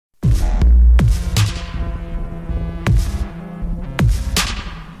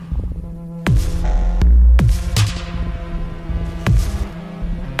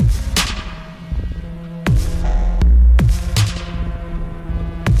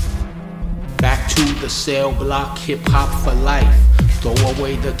to the cell block, hip hop for life. Throw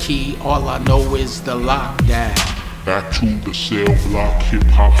away the key, all I know is the lockdown. Back to the cell block, hip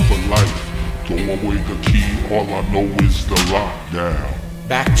hop for life. Throw away the key, all I know is the lockdown.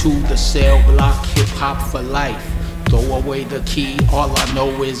 Back to the cell block, hip hop for life. Throw away the key, all I know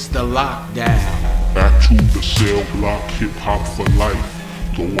is the lockdown. Back to the cell block, hip hop for life.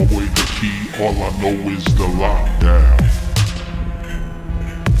 Throw away the key, all I know is the lockdown.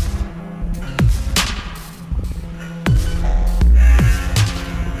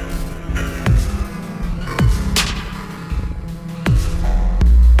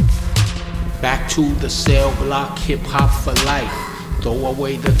 Back to the cell block, hip hop for life. Throw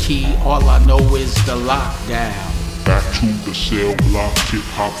away the key, all I know is the lockdown. Back to the cell block, hip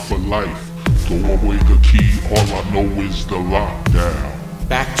hop for life. Throw away the key, all I know is the lockdown.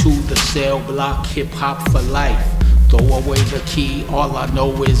 Back to the cell block, hip hop for life. Throw away the key, all I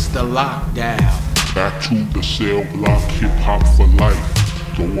know is the lockdown. Back to the cell block, hip hop for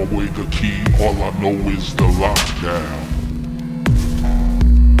life. Throw away the key, all I know is the lockdown.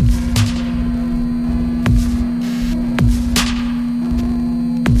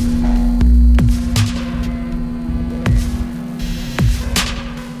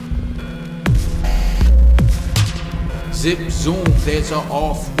 Zip zoom, there's an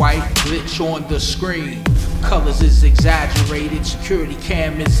off-white glitch on the screen. Colors is exaggerated, security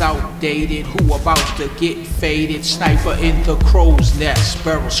cam is outdated. Who about to get faded? Sniper in the crow's nest,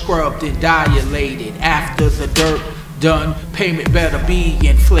 barrel scrubbed and dilated. After the dirt done, payment better be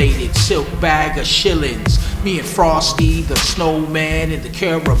inflated. Silk bag of shillings, me and Frosty the snowman in the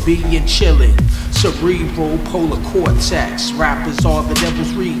Caribbean chillin'. Cerebral polar cortex, rappers are the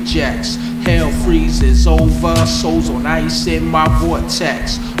devil's rejects. Hell freezes over, souls on ice in my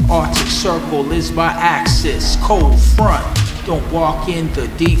vortex. Arctic circle is my axis, cold front. Don't walk in the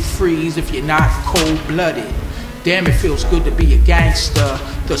deep freeze if you're not cold-blooded. Damn, it feels good to be a gangster.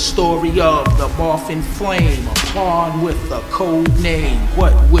 The story of the morphing flame, a pawn with a code name.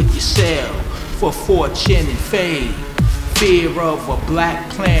 What would you sell for fortune and fame? Fear of a black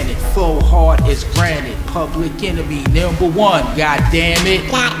planet, flow hard as granite. Public enemy number one, god damn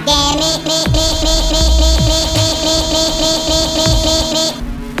it. God damn it.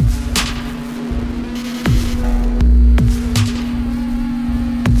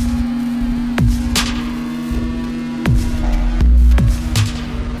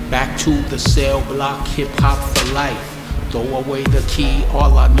 Back to the cell block, hip hop for life. Throw away the key,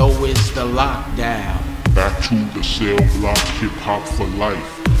 all I know is the lockdown. Back to the cell block, hip hop for life.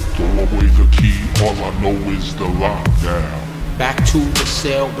 Throw away the key, all I know is the lockdown. Back to the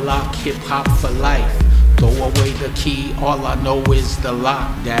cell block, hip hop for life. Throw away the key, all I know is the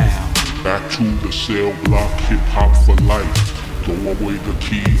lockdown. Back to the cell block, hip hop for life. Throw away the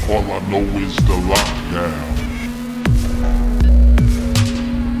key, all I know is the lockdown.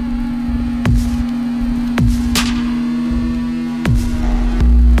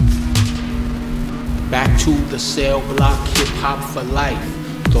 Back to the cell block, hip hop for life.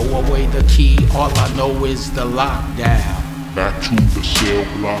 Throw away the key, all I know is the lockdown. Back to the cell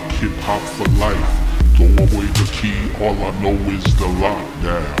block, hip hop for life. Throw away the key, all I know is the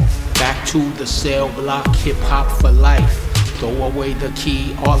lockdown. Back to the cell block, hip hop for life. Throw away the key,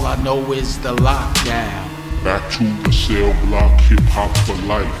 all I know is the lockdown. Back to the cell block, hip hop for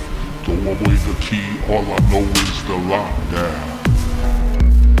life. Throw away the key, all I know is the lockdown.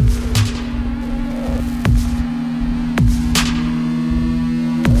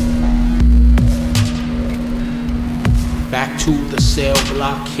 Back to the cell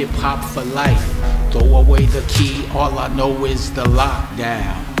block, hip hop for life. Throw away the key, all I know is the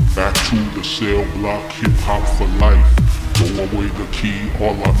lockdown. Back to the cell block, hip hop for life. Throw away the key,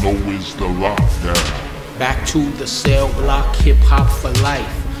 all I know is the lockdown. Back to the cell block, hip hop for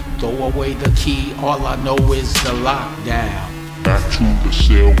life. Throw away the key, all I know is the lockdown. Back to the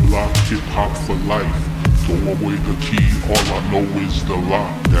cell block, hip hop for life. Throw away the key, all I know is the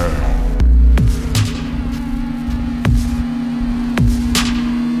lockdown.